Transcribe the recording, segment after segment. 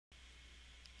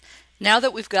Now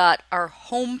that we've got our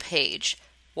home page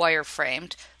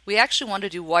wireframed, we actually want to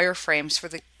do wireframes for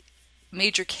the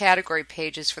major category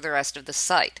pages for the rest of the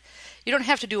site. You don't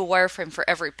have to do a wireframe for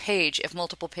every page if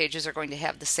multiple pages are going to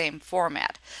have the same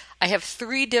format. I have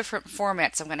 3 different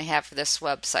formats I'm going to have for this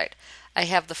website. I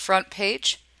have the front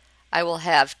page. I will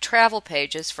have travel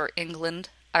pages for England,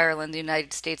 Ireland, the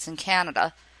United States, and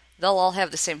Canada. They'll all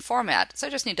have the same format, so I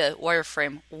just need to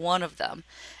wireframe one of them.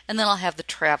 And then I'll have the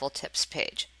travel tips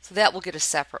page. So that will get a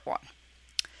separate one.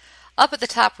 Up at the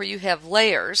top where you have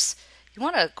layers, you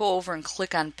want to go over and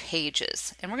click on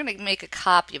pages. And we're going to make a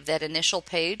copy of that initial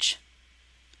page.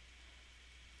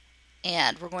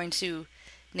 And we're going to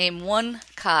name one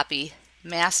copy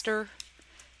master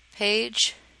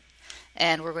page.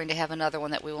 And we're going to have another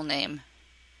one that we will name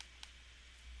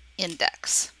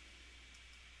index.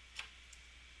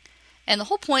 And the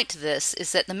whole point to this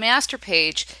is that the master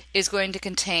page is going to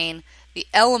contain the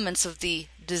elements of the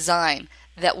design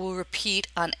that will repeat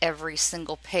on every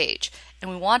single page. And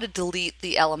we want to delete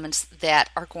the elements that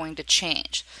are going to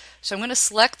change. So I'm going to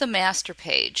select the master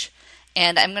page,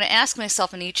 and I'm going to ask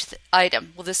myself in each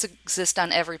item, will this exist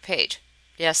on every page?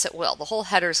 Yes, it will. The whole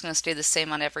header is going to stay the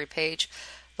same on every page.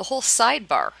 The whole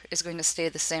sidebar is going to stay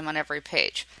the same on every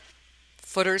page.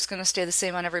 Footer is going to stay the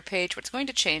same on every page. What's going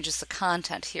to change is the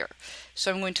content here.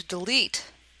 So I'm going to delete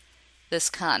this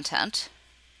content.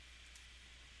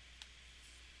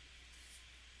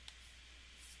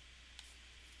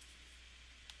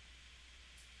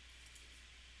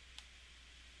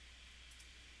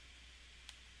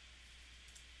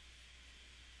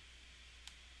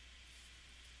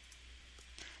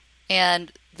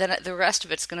 And then the rest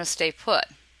of it's going to stay put.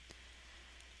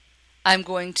 I'm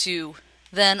going to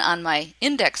then on my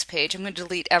index page, I'm going to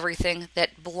delete everything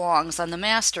that belongs on the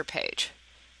master page.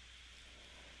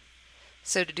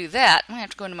 So to do that, I'm going to have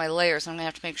to go into my layers. I'm going to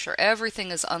have to make sure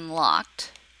everything is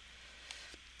unlocked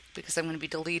because I'm going to be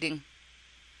deleting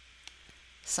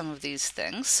some of these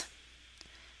things.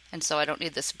 And so I don't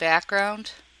need this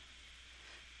background.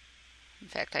 In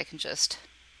fact, I can just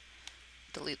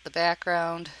delete the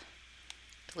background,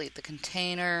 delete the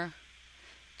container,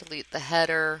 delete the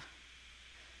header,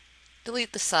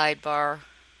 delete the sidebar,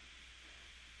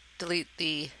 delete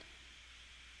the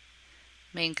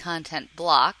main content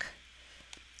block,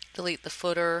 delete the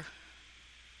footer,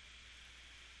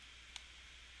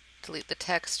 delete the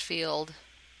text field,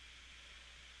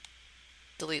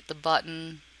 delete the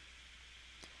button,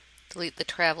 delete the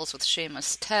travels with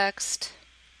Seamus text,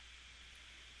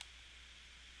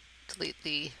 delete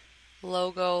the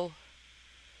logo,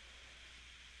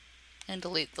 and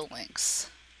delete the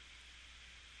links.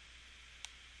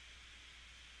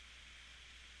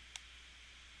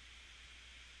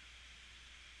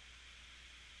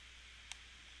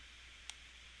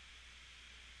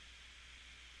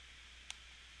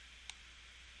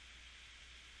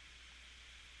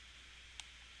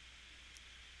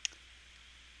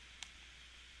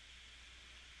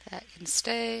 That can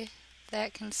stay,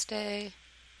 that can stay.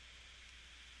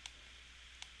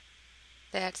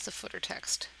 That's the footer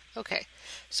text. Okay,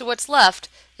 so what's left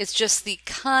is just the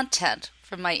content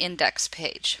from my index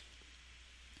page.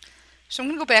 So I'm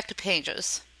going to go back to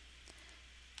pages,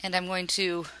 and I'm going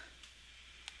to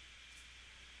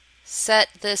set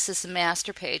this as the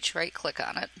master page, right click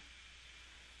on it.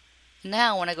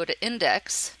 Now when I go to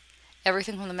index,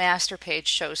 everything from the master page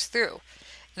shows through.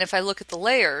 And if I look at the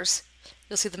layers,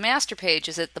 you'll see the master page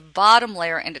is at the bottom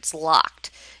layer and it's locked.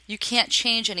 You can't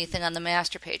change anything on the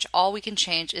master page. All we can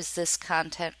change is this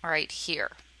content right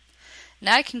here.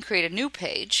 Now I can create a new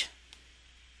page.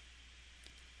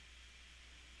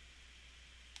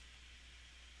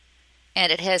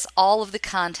 And it has all of the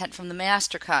content from the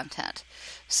master content.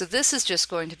 So this is just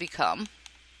going to become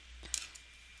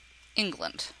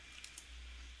England.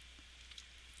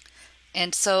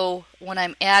 And so when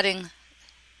I'm adding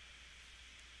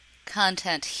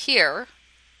content here,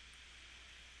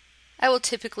 I will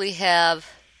typically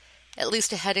have at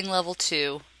least a heading level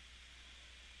 2,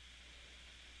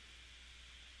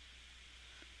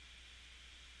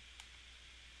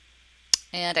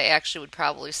 and I actually would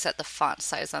probably set the font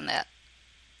size on that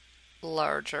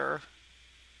larger.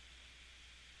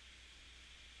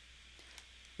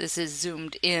 This is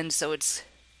zoomed in, so it's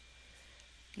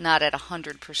not at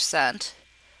 100%,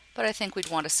 but I think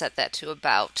we'd want to set that to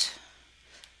about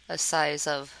a size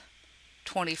of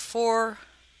 24,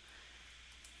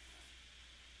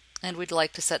 and we'd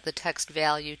like to set the text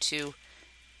value to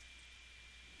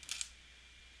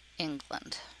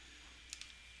England.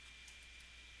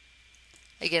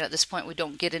 Again, at this point we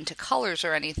don't get into colors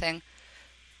or anything,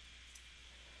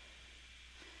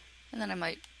 and then I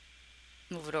might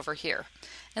move it over here.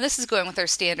 And this is going with our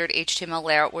standard HTML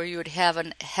layout where you would have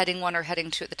a heading 1 or heading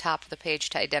 2 at the top of the page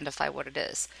to identify what it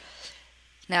is.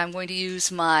 Now I'm going to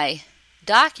use my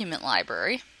document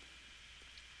library,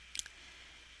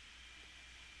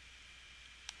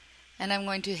 and I'm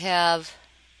going to have,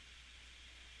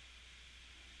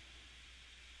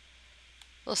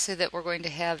 we'll say that we're going to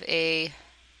have a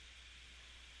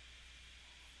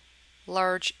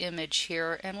large image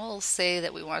here, and we'll say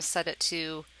that we want to set it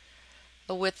to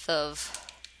a width of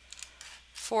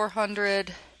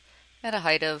 400 and a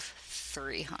height of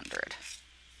 300.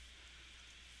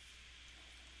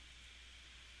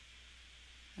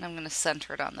 And I'm going to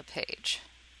center it on the page.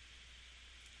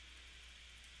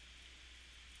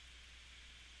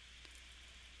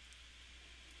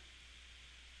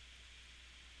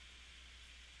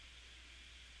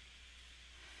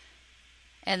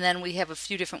 And then we have a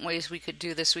few different ways we could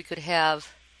do this. We could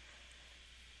have,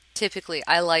 typically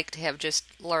I like to have just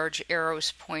large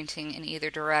arrows pointing in either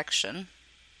direction.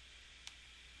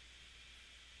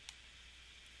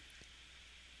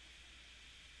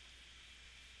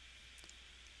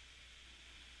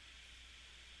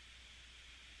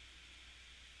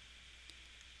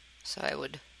 So I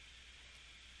would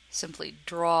simply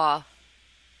draw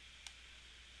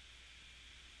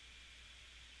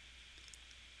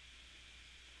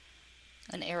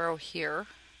an arrow here,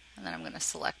 and then I'm going to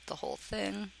select the whole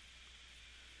thing.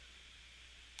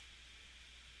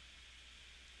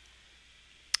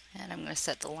 And I'm going to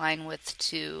set the line width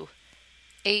to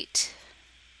 8.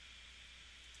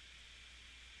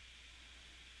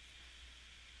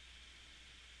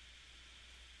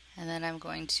 And then I'm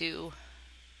going to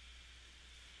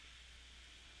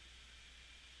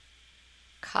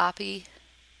copy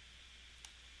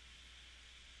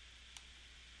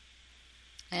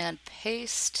and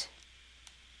paste.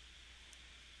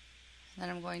 And then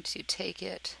I'm going to take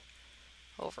it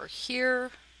over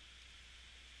here,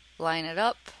 line it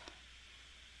up,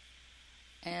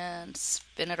 and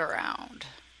spin it around.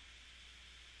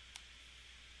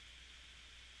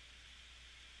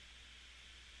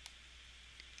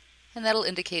 And that'll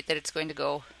indicate that it's going to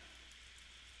go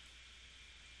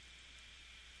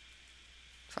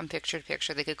from picture to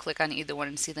picture. They could click on either one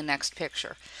and see the next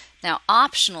picture. Now,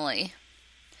 optionally,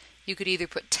 you could either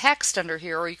put text under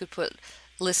here or you could put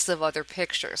lists of other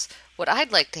pictures. What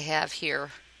I'd like to have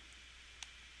here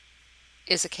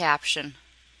is a caption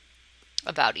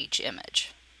about each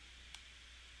image.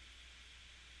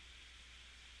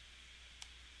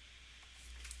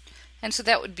 And so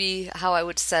that would be how I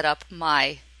would set up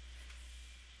my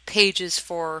pages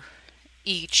for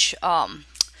each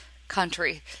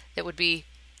country. It would be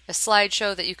a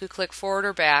slideshow that you could click forward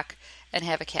or back and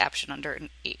have a caption under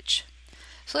each.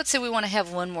 So let's say we want to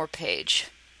have one more page.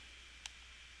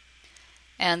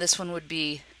 And this one would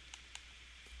be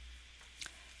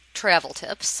travel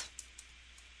tips.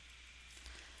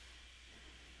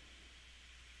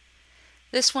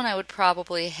 This one I would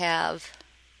probably have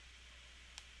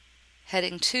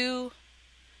heading 2,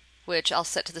 which I'll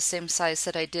set to the same size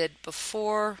that I did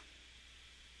before.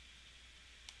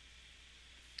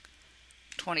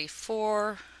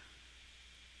 24.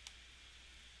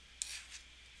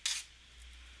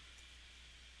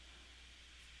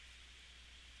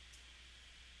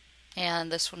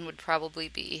 And this one would probably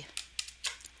be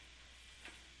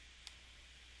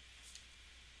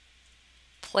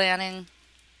planning.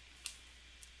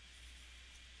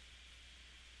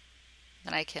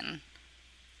 Then I can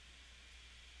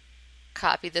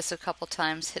copy this a couple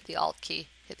times, hit the Alt key,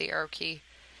 hit the arrow key,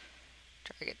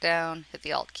 drag it down, hit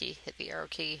the Alt key, hit the arrow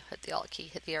key, hit the Alt key,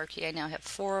 hit the arrow key. I now have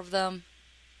 4 of them.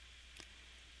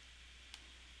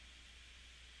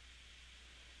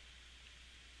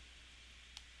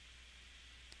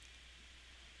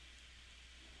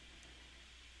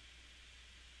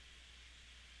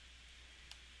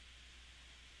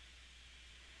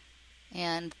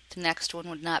 And the next one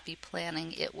would not be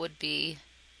planning, it would be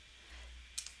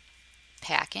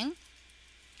packing.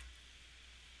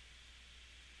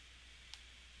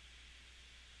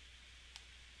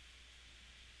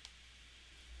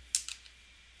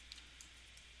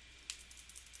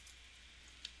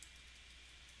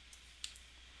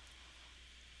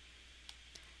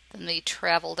 Then the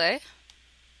travel day.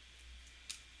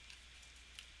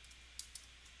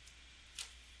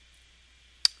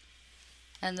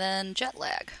 And then jet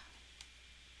lag.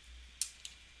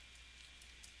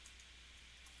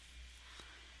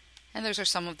 And those are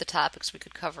some of the topics we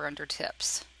could cover under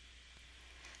tips.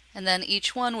 And then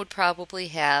each one would probably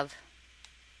have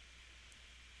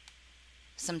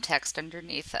some text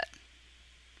underneath it.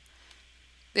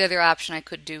 The other option I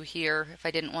could do here, if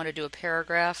I didn't want to do a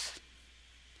paragraph,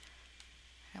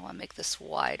 I want to make this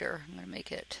wider. I'm going to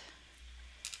make it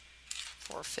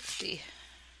 450.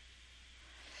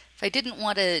 If I didn't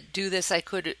want to do this, I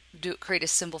could create a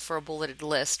symbol for a bulleted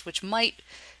list, which might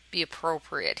be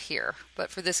appropriate here. But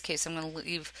for this case, I'm going to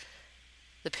leave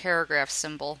the paragraph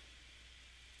symbol.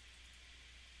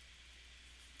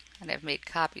 And I've made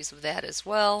copies of that as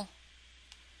well,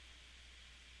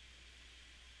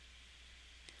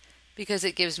 because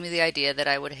it gives me the idea that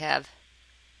I would have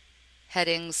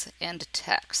headings and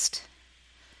text.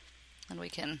 And we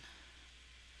can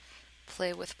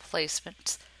play with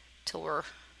placement till we're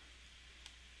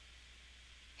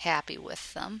happy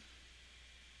with them.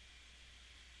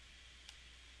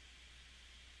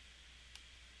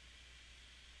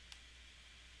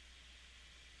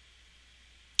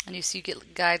 And you see you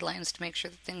get guidelines to make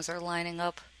sure that things are lining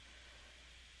up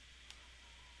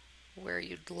where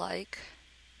you'd like.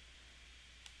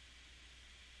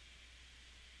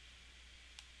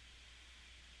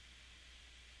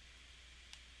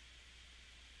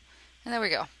 And there we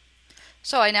go.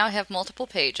 So I now have multiple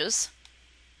pages.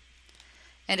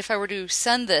 And if I were to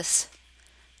send this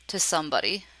to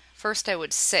somebody, first I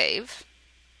would save.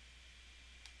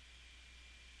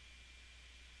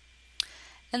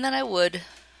 And then I would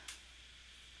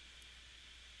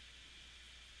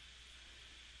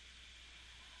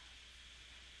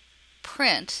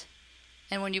print.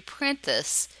 And when you print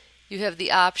this, you have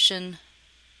the option.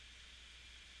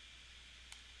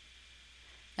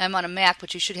 I'm on a Mac,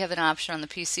 but you should have an option on the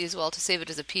PC as well to save it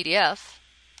as a PDF.